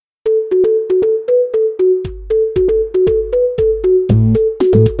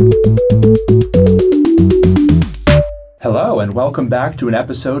Hello, and welcome back to an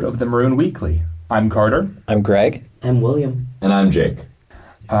episode of the Maroon Weekly. I'm Carter. I'm Greg. I'm William. And I'm Jake.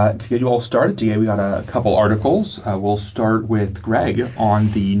 To get you all started today, we got a couple articles. We'll start with Greg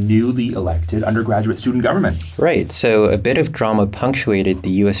on the newly elected undergraduate student government. Right, so a bit of drama punctuated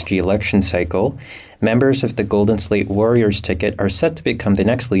the USG election cycle. Members of the Golden Slate Warriors ticket are set to become the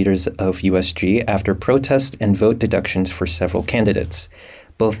next leaders of USG after protests and vote deductions for several candidates.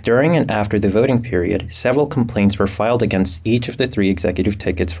 Both during and after the voting period, several complaints were filed against each of the three executive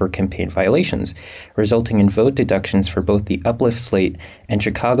tickets for campaign violations, resulting in vote deductions for both the Uplift Slate and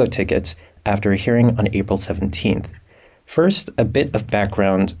Chicago tickets after a hearing on April 17th. First, a bit of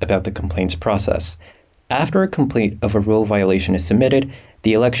background about the complaints process. After a complaint of a rule violation is submitted,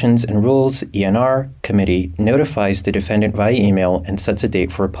 the Elections and Rules (ENR) committee notifies the defendant via email and sets a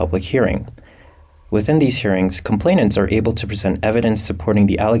date for a public hearing. Within these hearings, complainants are able to present evidence supporting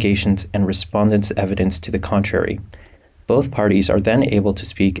the allegations and respondents' evidence to the contrary. Both parties are then able to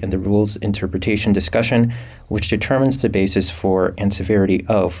speak in the rules interpretation discussion, which determines the basis for and severity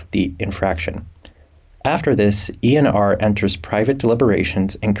of the infraction. After this, ENR enters private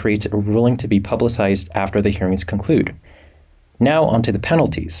deliberations and creates a ruling to be publicized after the hearings conclude. Now onto the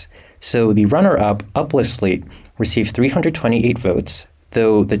penalties. So the runner-up Uplift Slate received 328 votes,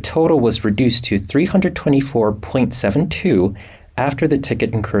 though the total was reduced to 324.72 after the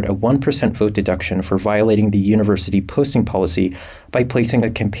ticket incurred a 1% vote deduction for violating the university posting policy by placing a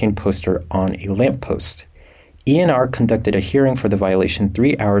campaign poster on a lamppost. ENR conducted a hearing for the violation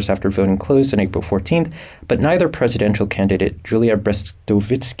 3 hours after voting closed on April 14th, but neither presidential candidate Julia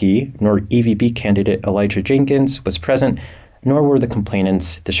Brestovitsky nor EVP candidate Elijah Jenkins was present, nor were the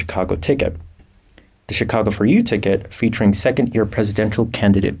complainants the Chicago ticket. The Chicago For You ticket, featuring second-year presidential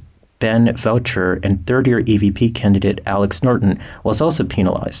candidate Ben Voucher and third-year EVP candidate Alex Norton, was also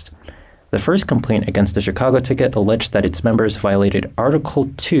penalized. The first complaint against the Chicago ticket alleged that its members violated Article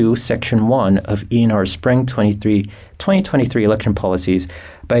 2, Section 1 of ENR's Spring 2023 election policies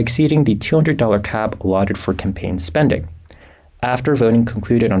by exceeding the $200 cap allotted for campaign spending. After voting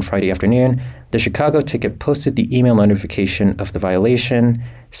concluded on Friday afternoon, the Chicago ticket posted the email notification of the violation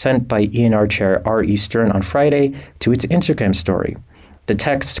sent by ENR Chair R.E. Stern on Friday to its Instagram story. The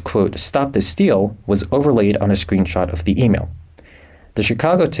text, quote, "Stop the steal," was overlaid on a screenshot of the email. The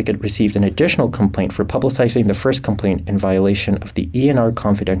Chicago ticket received an additional complaint for publicizing the first complaint in violation of the ENR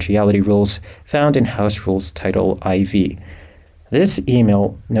confidentiality rules found in House Rules Title IV. This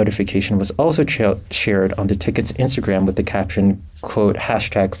email notification was also shared on the ticket's Instagram with the caption, quote,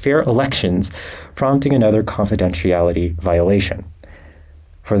 #FairElections, prompting another confidentiality violation.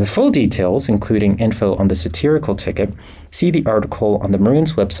 For the full details, including info on the satirical ticket, see the article on the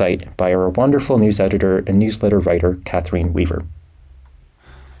Maroon's website by our wonderful news editor and newsletter writer, Catherine Weaver.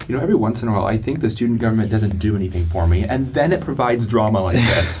 You know, every once in a while, I think the student government doesn't do anything for me, and then it provides drama like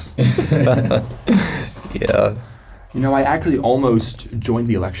this. Yeah. You know, I actually almost joined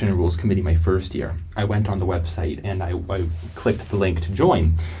the Election and Rules Committee my first year. I went on the website and I clicked the link to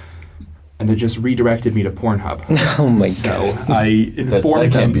join, and it just redirected me to Pornhub. Oh my so God. I informed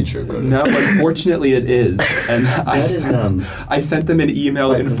that them. can't be true, Carter. No, unfortunately it is. And I sent them an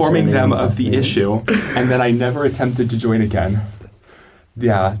email informing them of the issue, and then I never attempted to join again.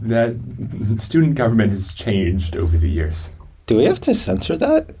 Yeah, the student government has changed over the years. Do we have to censor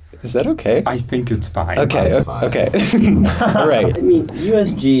that? Is that okay? I think it's fine. Okay, okay. All right. I mean,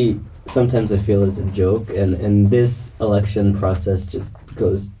 USG sometimes I feel is a joke, and this election process just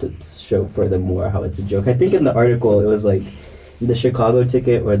goes to show furthermore how it's a joke. I think in the article it was like the Chicago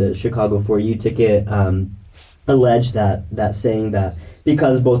ticket or the Chicago For You ticket alleged that saying that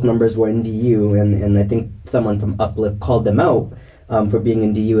because both members were in DU, and I think someone from Uplift called them out for being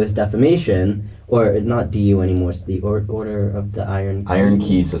in DU as defamation. Or not DU anymore, it's the Order of the Iron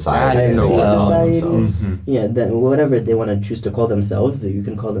Key Society. Iron Key Society. Mm-hmm. Yeah, then whatever they want to choose to call themselves, you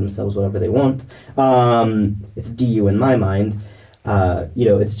can call themselves whatever they want. It's DU in my mind.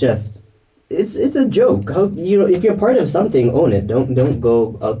 It's just, it's a joke. How, if you're part of something, own it. Don't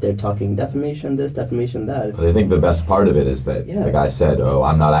go out there talking defamation this, defamation that. But I think the best part of it is that the guy said, "Oh,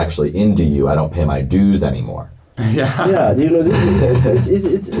 I'm not actually in DU. I don't pay my dues anymore." Yeah.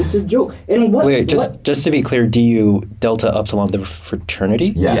 It's a joke. And Wait, just to be clear, DU Delta Upsilon, the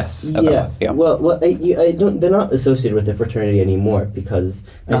fraternity? Yes. Okay. Yeah. Well, I don't. They're not associated with the fraternity anymore because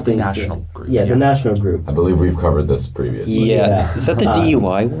not the national group. Yeah, the national group. I believe we've covered this previously. Yeah. Is that the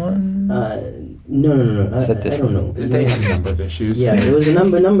DUI one? No. Is that I don't know. They had a number of issues. Yeah, it was a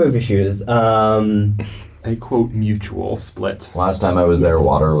number of issues. A quote mutual split. Last time I was there,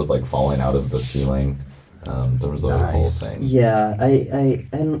 water was like falling out of the ceiling. There was a whole thing. Yeah, I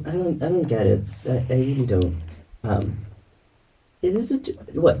don't get it. I really don't. It is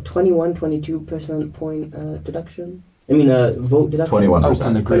what 22% point deduction. I mean, vote deduction. 21%. Oh,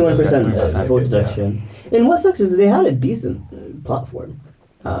 from the group. 21% vote deduction. Yeah. And what sucks is they had a decent platform,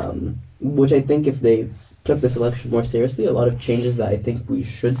 which I think if they took this election more seriously, a lot of changes that I think we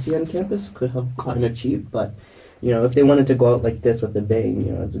should see on campus could have gotten achieved. But, if they wanted to go out like this with a bang,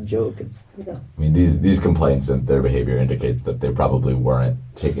 as a joke, it's, I mean, these complaints and their behavior indicates that they probably weren't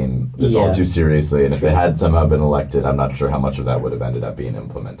taking this all too seriously. And if they had somehow been elected, I'm not sure how much of that would have ended up being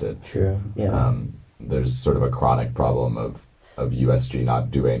implemented. True, yeah. There's sort of a chronic problem of USG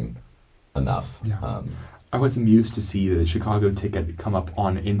not doing enough. Yeah. I was amused to see the Chicago ticket come up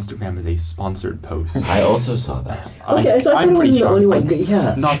on Instagram as a sponsored post. I also saw that. Okay, so I'm pretty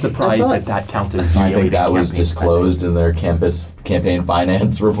shocked. Not surprised that counts as I think that was disclosed in their campus campaign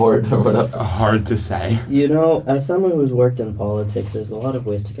finance report or whatever. Hard to say. As someone who's worked in politics, there's a lot of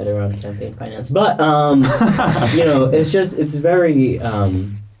ways to get around campaign finance. But, it's very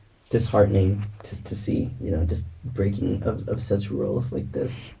disheartening to see, just breaking of such rules like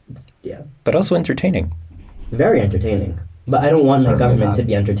this. But also entertaining. Very entertaining. But I don't want my government to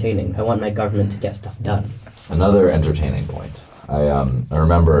be entertaining. I want my government to get stuff done. Another entertaining point. I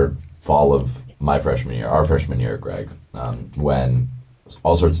remember fall of my freshman year, our freshman year, Greg, when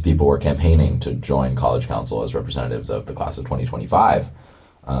all sorts of people were campaigning to join college council as representatives of the class of 2025.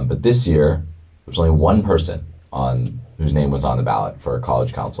 But this year, there's only one person whose name was on the ballot for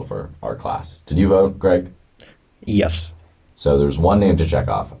college council for our class. Did you vote, Greg? Yes. So there's one name to check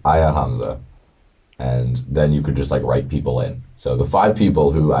off, Aya Hamza. And then you could just write people in. So the 5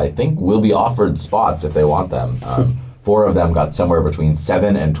 people who I think will be offered spots if they want them, 4 of them got somewhere between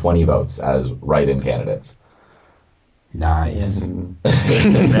 7 and 20 votes as write-in candidates. Nice.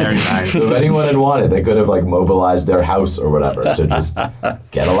 Very nice. So if anyone had wanted, they could have mobilized their house or whatever to just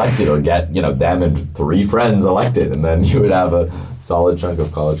get elected or get, them and 3 friends elected, and then you would have a solid chunk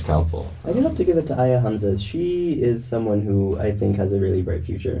of college council. I do have to give it to Aya Hamza. She is someone who I think has a really bright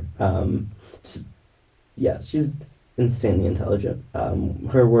future. She's insanely intelligent.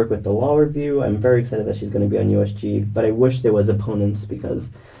 Her work with the law review, I'm very excited that she's going to be on USG, but I wish there was opponents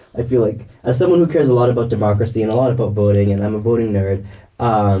because I feel like, as someone who cares a lot about democracy and a lot about voting, and I'm a voting nerd,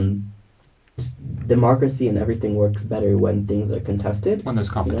 democracy and everything works better when things are contested. When there's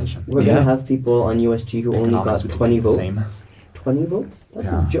competition. We're going to have people on USG who only got 20 votes. 20 votes?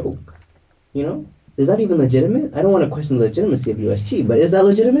 That's a joke. Is that even legitimate? I don't want to question the legitimacy of USG, but is that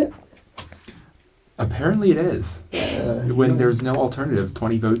legitimate? Apparently it is. When there's no alternative,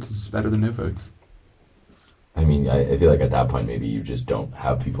 20 votes is better than no votes. I mean, I feel like at that point, maybe you just don't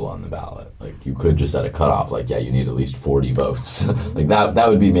have people on the ballot. You could just set a cutoff, you need at least 40 votes. That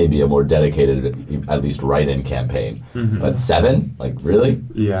would be maybe a more dedicated, at least write-in campaign. Mm-hmm. But 7? Really?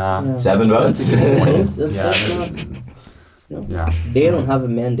 Yeah. 7 votes? That's not... They don't have a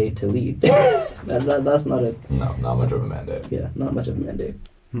mandate to lead. That's not a... No, not much of a mandate. Yeah, not much of a mandate.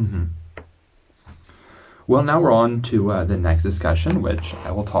 Mm-hmm. Well, now we're on to the next discussion, which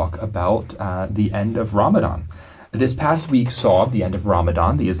I will talk about the end of Ramadan. This past week saw the end of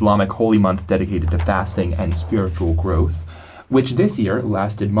Ramadan, the Islamic holy month dedicated to fasting and spiritual growth, which this year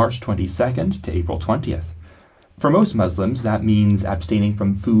lasted March 22nd to April 20th. For most Muslims, that means abstaining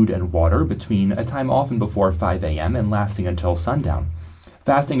from food and water between a time often before 5 a.m. and lasting until sundown.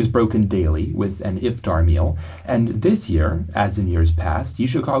 Fasting is broken daily with an iftar meal, and this year, as in years past,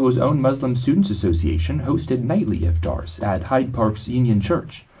 UChicago's own Muslim Students Association hosted nightly iftars at Hyde Park's Union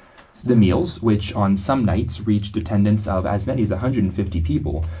Church. The meals, which on some nights reached attendance of as many as 150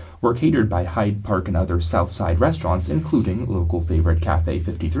 people, were catered by Hyde Park and other South Side restaurants, including local favorite Cafe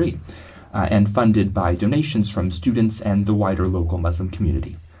 53, and funded by donations from students and the wider local Muslim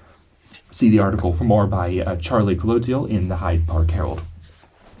community. See the article for more by Charlie Colozio in the Hyde Park Herald.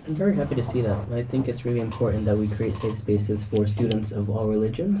 I'm very happy to see that. I think it's really important that we create safe spaces for students of all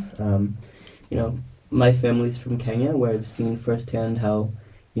religions. My family's from Kenya, where I've seen firsthand how,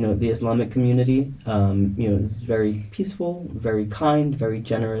 the Islamic community, is very peaceful, very kind, very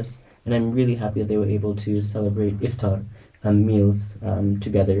generous, and I'm really happy that they were able to celebrate iftar meals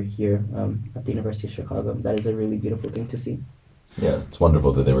together here at the University of Chicago. That is a really beautiful thing to see. Yeah, it's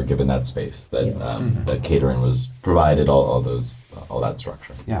wonderful that they were given that space, that that catering was provided, all that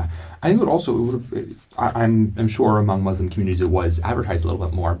structure. Yeah, I think I'm sure among Muslim communities it was advertised a little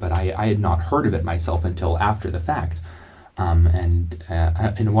bit more, but I had not heard of it myself until after the fact. And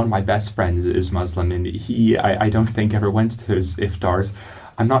one of my best friends is Muslim, and I don't think ever went to those iftars.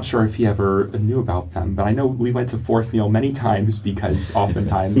 I'm not sure if he ever knew about them, but I know we went to fourth meal many times because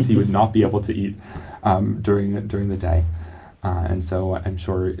oftentimes he would not be able to eat during the day. And so I'm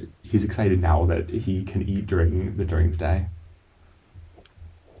sure he's excited now that he can eat during the day.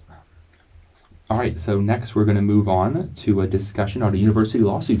 All right, so next we're going to move on to a discussion on a university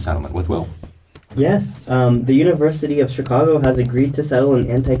lawsuit settlement with Will. Yes, the University of Chicago has agreed to settle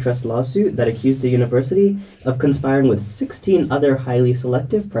an antitrust lawsuit that accused the university of conspiring with 16 other highly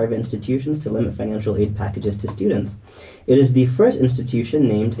selective private institutions to limit financial aid packages to students. It is the first institution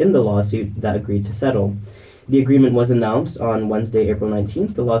named in the lawsuit that agreed to settle. The agreement was announced on Wednesday, April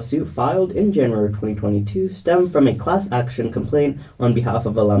 19th. The lawsuit, filed in January 2022, stemmed from a class action complaint on behalf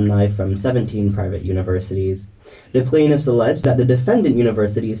of alumni from 17 private universities. The plaintiffs alleged that the defendant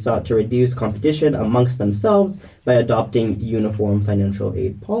universities sought to reduce competition amongst themselves by adopting uniform financial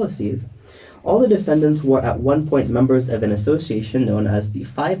aid policies. All the defendants were at one point members of an association known as the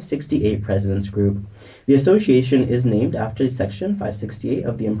 568 Presidents Group. The association is named after Section 568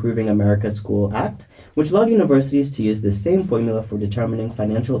 of the Improving America School Act, which allowed universities to use the same formula for determining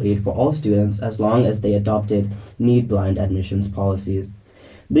financial aid for all students as long as they adopted need-blind admissions policies.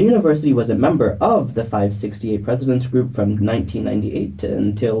 The university was a member of the 568 Presidents Group from 1998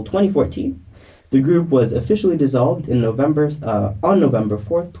 until 2014. The group was officially dissolved on November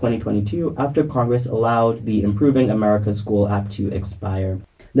 4th, 2022, after Congress allowed the Improving America School Act to expire.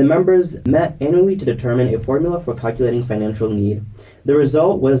 The members met annually to determine a formula for calculating financial need. The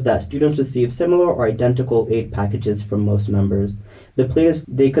result was that students received similar or identical aid packages from most members. The plaintiffs,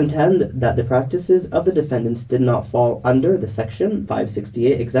 they contend that the practices of the defendants did not fall under the Section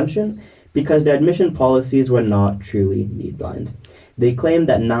 568 exemption because their admission policies were not truly need-blind. They claim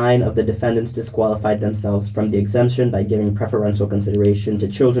that 9 of the defendants disqualified themselves from the exemption by giving preferential consideration to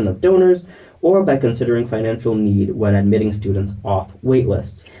children of donors or by considering financial need when admitting students off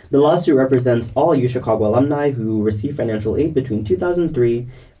waitlists. The lawsuit represents all UChicago alumni who received financial aid between 2003,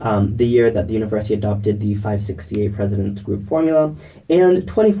 the year that the university adopted the 568 Presidents Group formula, and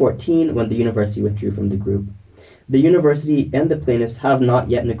 2014, when the university withdrew from the group. The university and the plaintiffs have not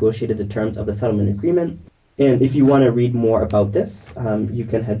yet negotiated the terms of the settlement agreement. And if you want to read more about this, you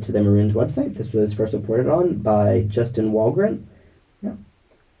can head to the Maroon's website. This was first reported on by Justin Walgren. Yeah.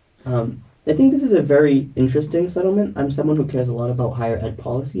 I think this is a very interesting settlement. I'm someone who cares a lot about higher ed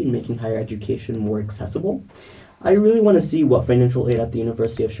policy and making higher education more accessible. I really want to see what financial aid at the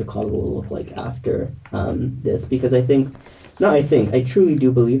University of Chicago will look like after this, because I truly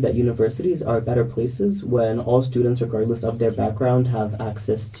do believe that universities are better places when all students, regardless of their background, have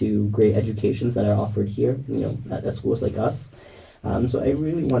access to great educations that are offered here, at schools like us. So I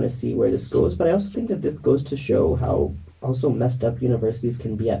really want to see where this goes, but I also think that this goes to show how also messed up universities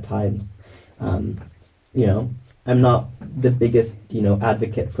can be at times. I'm not the biggest,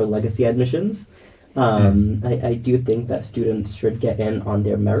 advocate for legacy admissions. I do think that students should get in on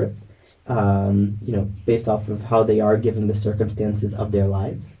their merit. Based off of how they are given the circumstances of their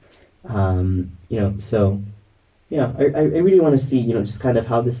lives. I really want to see, just kind of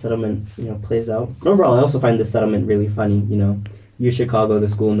how this settlement, plays out. And overall, I also find this settlement really funny, UChicago, the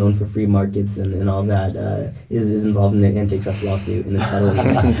school known for free markets and all that, is involved in an antitrust lawsuit in a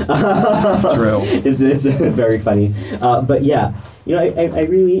settlement. True. It's very funny. But yeah, I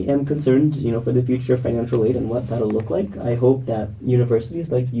really am concerned, for the future of financial aid and what that'll look like. I hope that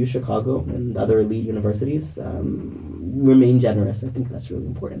universities like UChicago and other elite universities remain generous. I think that's really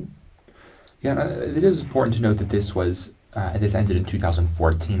important. Yeah, it is important to note that this ended in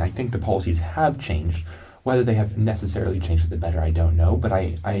 2014. I think the policies have changed. Whether they have necessarily changed for the better, I don't know. But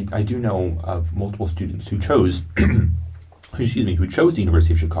I do know of multiple students who chose, who chose the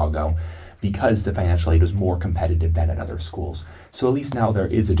University of Chicago because the financial aid was more competitive than at other schools. So at least now there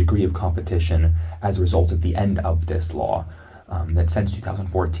is a degree of competition as a result of the end of this law. That since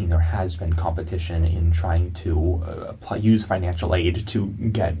 2014 there has been competition in trying to use financial aid to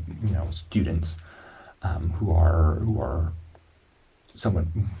get students who are somewhat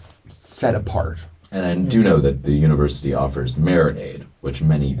set apart. And I do know that the university offers merit aid, which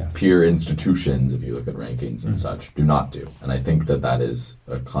many peer institutions, if you look at rankings and such, do not do. And I think that is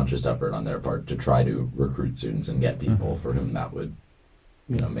a conscious effort on their part to try to recruit students and get people for whom that would,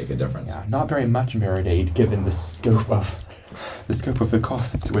 make a difference. Yeah, not very much merit aid given the scope of the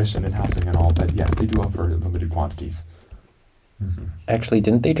cost of tuition and housing and all. But yes, they do offer limited quantities. Mm-hmm. Actually,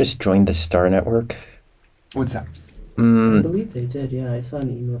 didn't they just join the Star Network? What's that? I believe they did, yeah. I saw an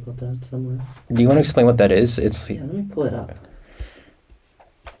email about that somewhere. Do you want to explain what that is? Yeah, let me pull it up.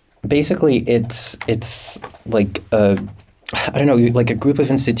 Basically, it's like like a group of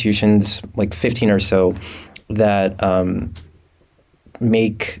institutions, like 15 or so, that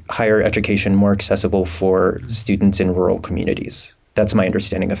make higher education more accessible for students in rural communities. That's my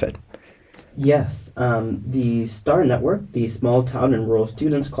understanding of it. Yes. The STAR Network, the Small Town and Rural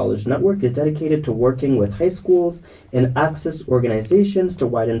Students College Network, is dedicated to working with high schools and access organizations to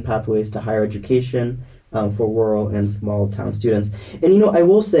widen pathways to higher education for rural and small town students. And I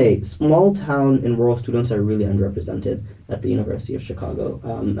will say, small town and rural students are really underrepresented at the University of Chicago.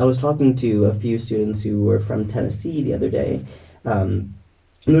 I was talking to a few students who were from Tennessee the other day, and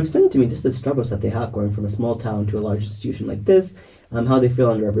they were explaining to me just the struggles that they have going from a small town to a large institution like this, how they feel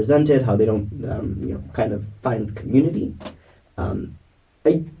underrepresented, how they don't, kind of find community.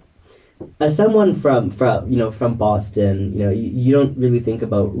 As someone from Boston, you don't really think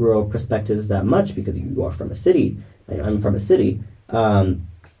about rural perspectives that much because you are from a city. I'm from a city.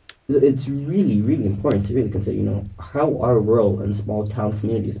 It's really, really important to really consider, how are rural and small town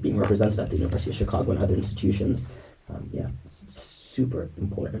communities being represented at the University of Chicago and other institutions. It's super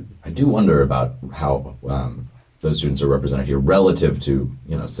important. I do wonder about how those students are represented here relative to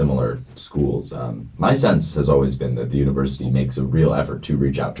similar schools. My sense has always been that the university makes a real effort to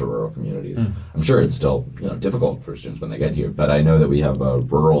reach out to rural communities. I'm sure it's still difficult for students when they get here, but I know that we have a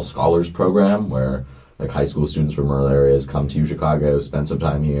rural scholars program where high school students from rural areas come to Chicago, spend some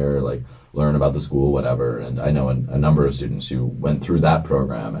time here, learn about the school, whatever. And I know a number of students who went through that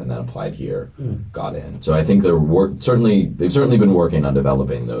program and then applied here, got in. So I think they've certainly been working on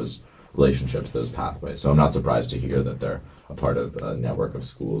developing those relationships, those pathways. So I'm not surprised to hear that they're a part of a network of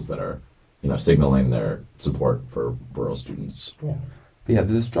schools that are, signaling their support for rural students. Yeah,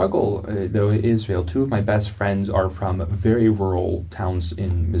 the struggle, though, in Israel, two of my best friends are from very rural towns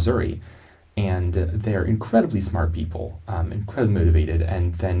in Missouri, and they're incredibly smart people, incredibly motivated,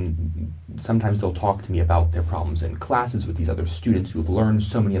 and then sometimes they'll talk to me about their problems in classes with these other students who've learned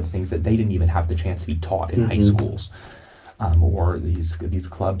so many other things that they didn't even have the chance to be taught in high schools. Or these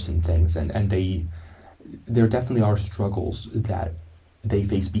clubs and things, and there definitely are struggles that they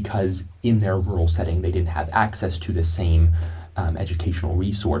face because in their rural setting they didn't have access to the same educational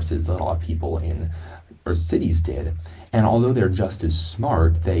resources that a lot of people in or cities did. And although they're just as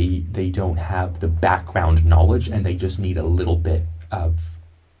smart, they don't have the background knowledge, and they just need a little bit of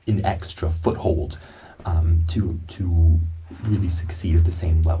an extra foothold to really succeed at the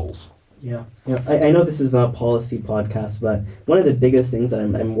same levels. Yeah. I know this is not a policy podcast, but one of the biggest things that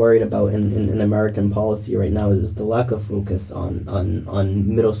I'm worried about in American policy right now is the lack of focus on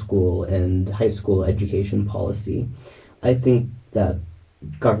middle school and high school education policy. I think that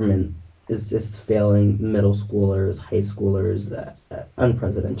government is just failing middle schoolers, high schoolers at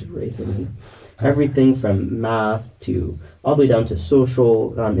unprecedented rates. I mean, everything from math to all the way down to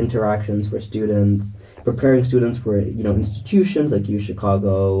social interactions for students, preparing students for institutions like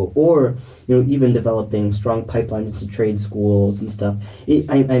UChicago, or even developing strong pipelines into trade schools and stuff.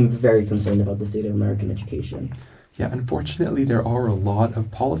 I'm very concerned about the state of American education. Yeah, unfortunately, there are a lot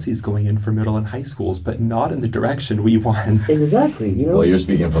of policies going in for middle and high schools, but not in the direction we want. Exactly. Well, you're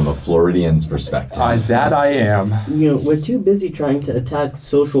speaking from a Floridian's perspective. That I am. We're too busy trying to attack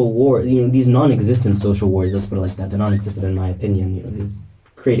social wars. These non-existent social wars. Let's put it like that. They're non-existent in my opinion. These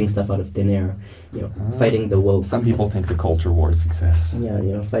creating stuff out of thin air. Fighting the woke. Some people think the culture wars exist.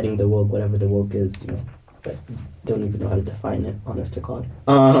 Yeah. Fighting the woke, whatever the woke is. But don't even know how to define it, honest to God.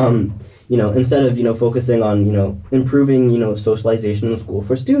 Instead of, focusing on, improving, socialization in school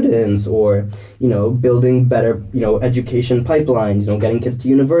for students, or, building better, education pipelines, getting kids to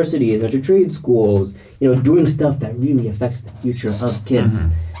universities and to trade schools, doing stuff that really affects the future of kids.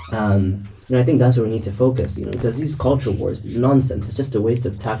 I think that's where we need to focus, because these culture wars, these nonsense, it's just a waste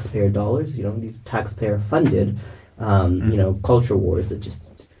of taxpayer dollars, these taxpayer-funded, culture wars that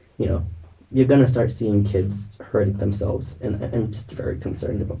just, you're going to start seeing kids hurting themselves, and I'm just very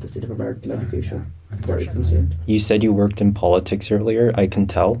concerned about the state of American education. Very concerned. You said you worked in politics earlier. I can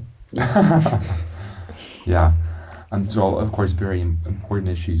tell. Yeah. So, of course, very important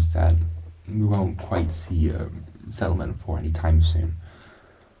issues that we won't quite see a settlement for anytime soon.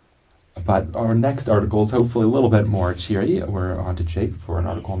 But our next article is hopefully a little bit more cheery. We're on to Jake for an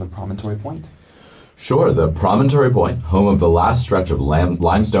article on the Promontory Point. Sure, the Promontory Point, home of the last stretch of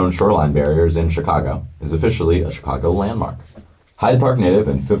limestone shoreline barriers in Chicago, is officially a Chicago landmark. Hyde Park native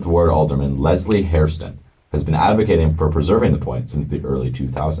and Fifth Ward Alderman Leslie Hairston has been advocating for preserving the point since the early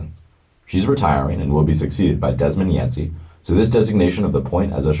 2000s. She's retiring and will be succeeded by Desmond Yancey, so this designation of the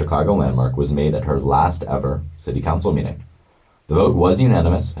point as a Chicago landmark was made at her last ever city council meeting. The vote was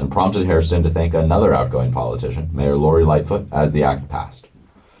unanimous and prompted Hairston to thank another outgoing politician, Mayor Lori Lightfoot, as the act passed.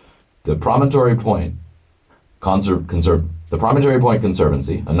 The Promontory Point Conservancy,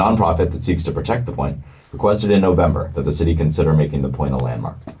 a nonprofit that seeks to protect the point, requested in November that the city consider making the point a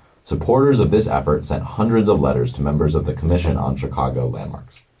landmark. Supporters of this effort sent hundreds of letters to members of the Commission on Chicago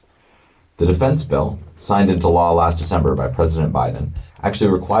Landmarks. The defense bill, signed into law last December by President Biden,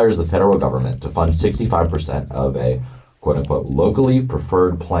 actually requires the federal government to fund 65% of a quote-unquote locally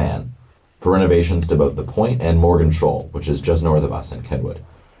preferred plan for renovations to both the Point and Morgan Shoal, which is just north of us in Kenwood.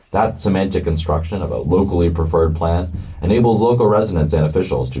 That semantic construction of a locally preferred plan enables local residents and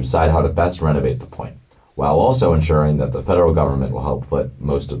officials to decide how to best renovate the Point, while also ensuring that the federal government will help foot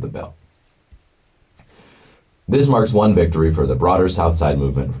most of the bill. This marks one victory for the broader Southside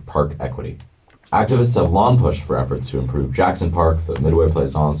movement for park equity. Activists have long pushed for efforts to improve Jackson Park, the Midway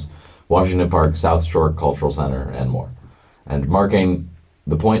Plaisance, Washington Park, South Shore Cultural Center, and more. And marking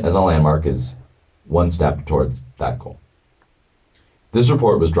the Point as a landmark is one step towards that goal. This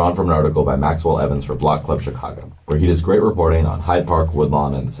report was drawn from an article by Maxwell Evans for Block Club Chicago, where he does great reporting on Hyde Park,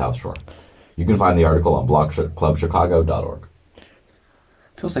 Woodlawn, and the South Shore. You can find the article on blockclubchicago.org.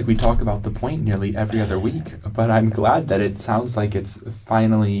 Feels like we talk about the Point nearly every other week, but I'm glad that it sounds like it's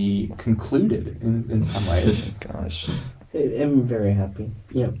finally concluded in some ways. Gosh. I'm very happy.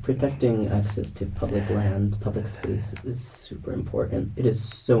 Protecting access to public land, public space is super important. It is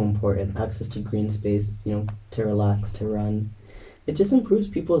so important. Access to green space, to relax, to run. It just improves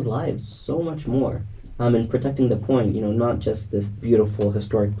people's lives so much more. And protecting the Point, not just this beautiful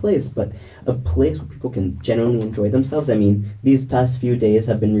historic place, but a place where people can generally enjoy themselves. I mean, these past few days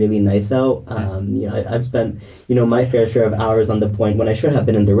have been really nice out. I've spent, my fair share of hours on the Point when I should have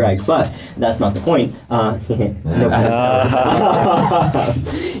been in the reg, but that's not the point.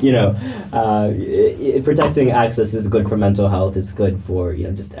 Protecting access is good for mental health. It's good for,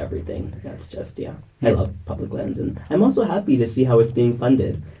 just everything. That's just, I love public lands. And I'm also happy to see how it's being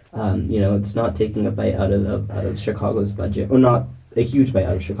funded. It's not taking a bite out of Chicago's budget, or not a huge bite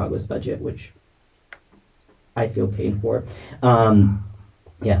out of Chicago's budget, which I feel paid for. So I'm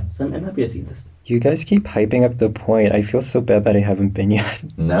happy to see this. You guys keep hyping up the Point. I feel so bad that I haven't been yet.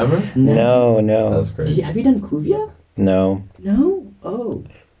 Never? No. That's great. Have you done Cuvia? No. No? Oh.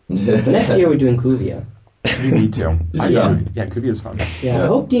 Next year we're doing Cuvia. You need to. Yeah, Cuvia's fun. Yeah, I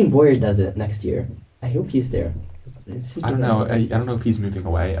hope Dean Boyer does it next year. I hope he's there. I don't know. I don't know if he's moving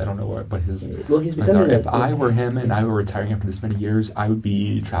away. I don't know what his he's plans are. becoming. If I were him and I were retiring after this many years, I would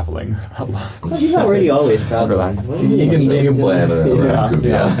be traveling a lot. Well, he's already always traveling. Relax. You can plan it.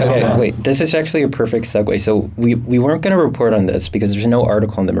 Okay, wait. This is actually a perfect segue. So we weren't going to report on this because there's no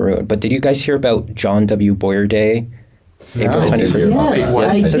article on the Maroon. But did you guys hear about John W. Boyer Day? April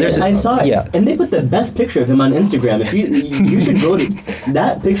 21st. Yes, I saw it. Yeah. And they put the best picture of him on Instagram. If you should go to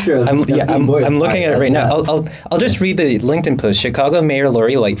that picture of I'm Boyer's looking at it right now. I'll just read the LinkedIn post. Chicago Mayor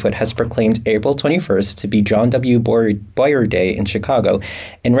Lori Lightfoot has proclaimed April 21st to be John W. Boyer Day in Chicago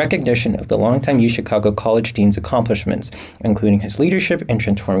in recognition of the longtime UChicago College Dean's accomplishments, including his leadership in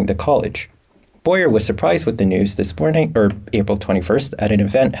transforming the college. Boyer was surprised with the news this morning, or April 21st, at an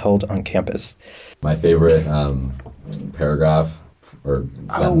event held on campus. My favorite paragraph or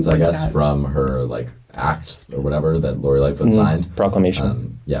sentence, I guess, from her act or whatever that Lori Lightfoot signed.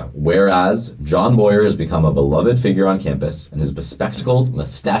 Proclamation. Whereas John Boyer has become a beloved figure on campus, and his bespectacled,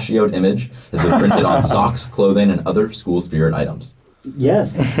 mustachioed image has been printed on socks, clothing, and other school spirit items.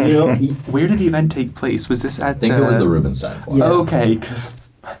 Yes. Where did the event take place? Was this at I think it was the Rubenstein Forum. Yeah. Okay, because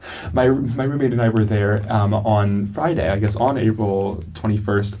my roommate and I were there on Friday, I guess on April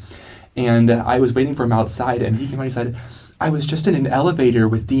 21st, and I was waiting for him outside, and he came out and said, I was just in an elevator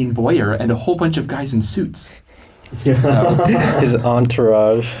with Dean Boyer and a whole bunch of guys in suits. So, his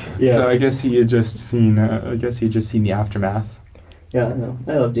entourage. Yeah. So I guess he had just seen the aftermath. Yeah, no,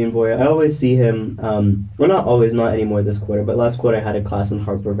 I love Dean Boyer. I always see him, not anymore this quarter, but last quarter I had a class in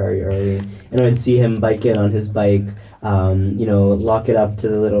Harper very early, and I would see him bike in on his bike, lock it up to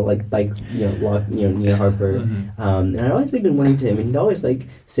the little, bike, lock, near Harper, and I'd always say good morning to him, and he'd always,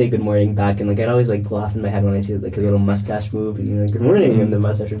 say good morning back, and, I'd always, laugh in my head when I see his little mustache move, and, good morning, and the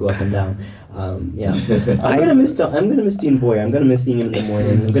mustache would go up and down. I'm gonna miss Dean Boyer. I'm gonna miss seeing him in the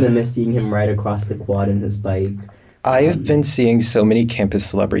morning. I'm gonna miss seeing him ride across the quad in his bike. I have been seeing so many campus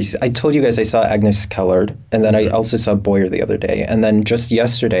celebrities. I told you guys I saw Agnes Kellard, and then I also saw Boyer the other day. And then just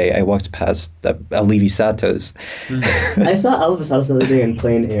yesterday, I walked past Levi Santos. I saw Elvis Santos the other day in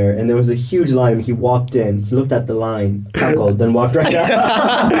plein air, and there was a huge line. He walked in, he looked at the line, chuckled, then walked right out.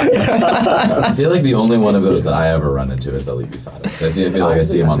 I feel like the only one of those that I ever run into is Levi Santos. I feel like I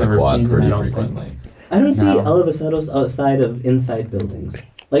see him on the quad pretty frequently. I don't see Elvis Santos outside of inside buildings.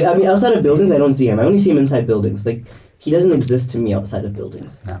 Outside of buildings, I don't see him. I only see him inside buildings. He doesn't exist to me outside of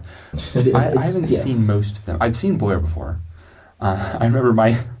buildings. No. I haven't seen most of them. I've seen Boyer before. I remember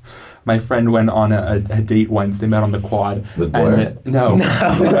My friend went on a date once. They met on the quad. With Boyer? No.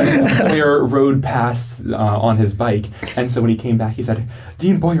 Boyer rode past on his bike, and so when he came back, he said,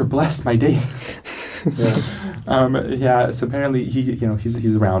 "Dean Boyer blessed my date." So apparently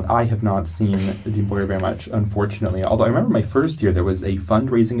he's around. I have not seen Dean Boyer very much, unfortunately. Although I remember my first year, there was a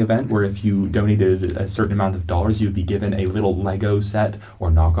fundraising event where if you donated a certain amount of dollars, you'd be given a little Lego set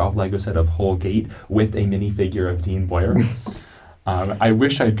or knockoff Lego set of Whole Gate with a minifigure of Dean Boyer. I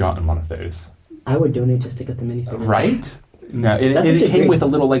wish I'd gotten one of those. I would donate just to get the minifigure. Right? No, it came with a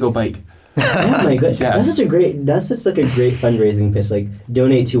little Lego bike. Oh my goodness. Yes. That's just like a great fundraising pitch. Like,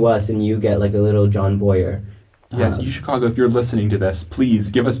 donate to us and you get like a little John Boyer. Yes, Chicago, if you're listening to this,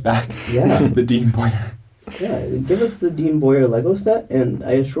 please give us back the Dean Boyer. Yeah, give us the Dean Boyer Lego set, and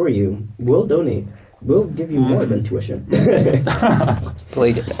I assure you, we'll donate. We'll give you more than tuition.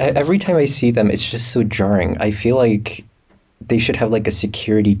 Like, every time I see them, it's just so jarring. I feel like they should have like a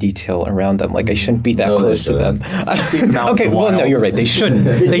security detail around them. Like, I shouldn't be that close to them. Okay, well, no, you're right. They shouldn't.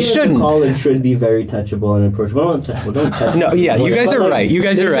 They shouldn't. The college should be very touchable and approachable. Don't touch. No, yeah, you guys are right. You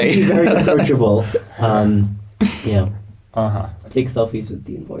guys are right. Be very approachable. Take selfies with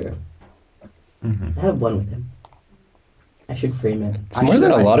Dean Boyer. Mm-hmm. I have one with him. I should frame it. It's more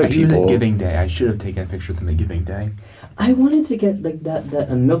than a lot of people. He was at Giving Day. I should have taken a picture with him at Giving Day. I wanted to get like that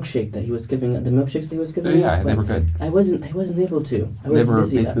a milkshake that he was giving. The milkshakes that he was giving. Yeah, they were good. I wasn't able to. I was they were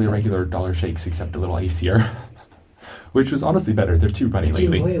busy basically regular dollar shakes except a little icier, which was honestly better. They're too runny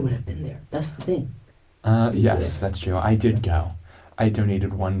lately. Dean Boyer would have been there. That's the thing. Yes, that's true. I did go. I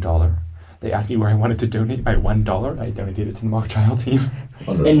donated $1. They asked me where I wanted to donate my $1. I donated it to the mock trial team.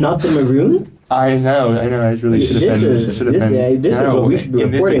 And not the Maroon? I know. I really should have been. This is what we should be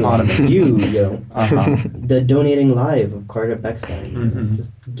reporting on. You, the donating live of Carter Beckstein.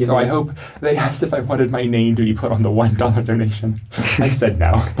 Mm-hmm. So I hope they asked if I wanted my name to be put on the $1 donation. I said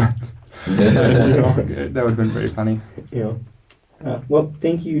no, but that would have been very funny. Well,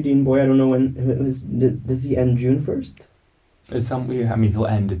 thank you, Dean Boyer. I don't know when it was. Does he end June 1st? He'll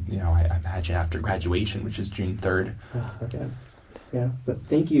end, I imagine after graduation, which is June 3rd. Okay. Yeah, but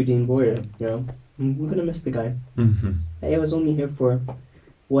thank you, Dean Boyer. I'm gonna miss the guy. Mm-hmm. I was only here for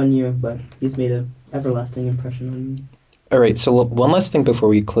 1 year, but he's made an everlasting impression on me. All right, so one last thing before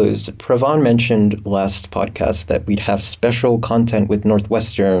we close. Pravon mentioned last podcast that we'd have special content with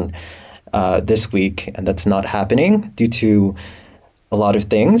Northwestern this week, and that's not happening due to a lot of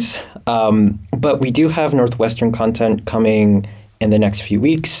things. But we do have Northwestern content coming in the next few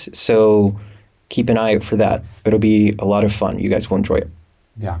weeks, so keep an eye out for that. It'll be a lot of fun. You guys will enjoy it.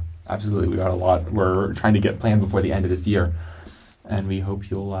 Yeah, absolutely. We got a lot. We're trying to get planned before the end of this year, and we hope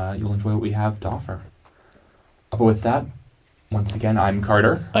you'll enjoy what we have to offer. But with that, once again, I'm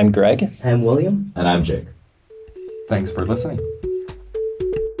Carter. I'm Greg. I'm William. And I'm Jake. Thanks for listening.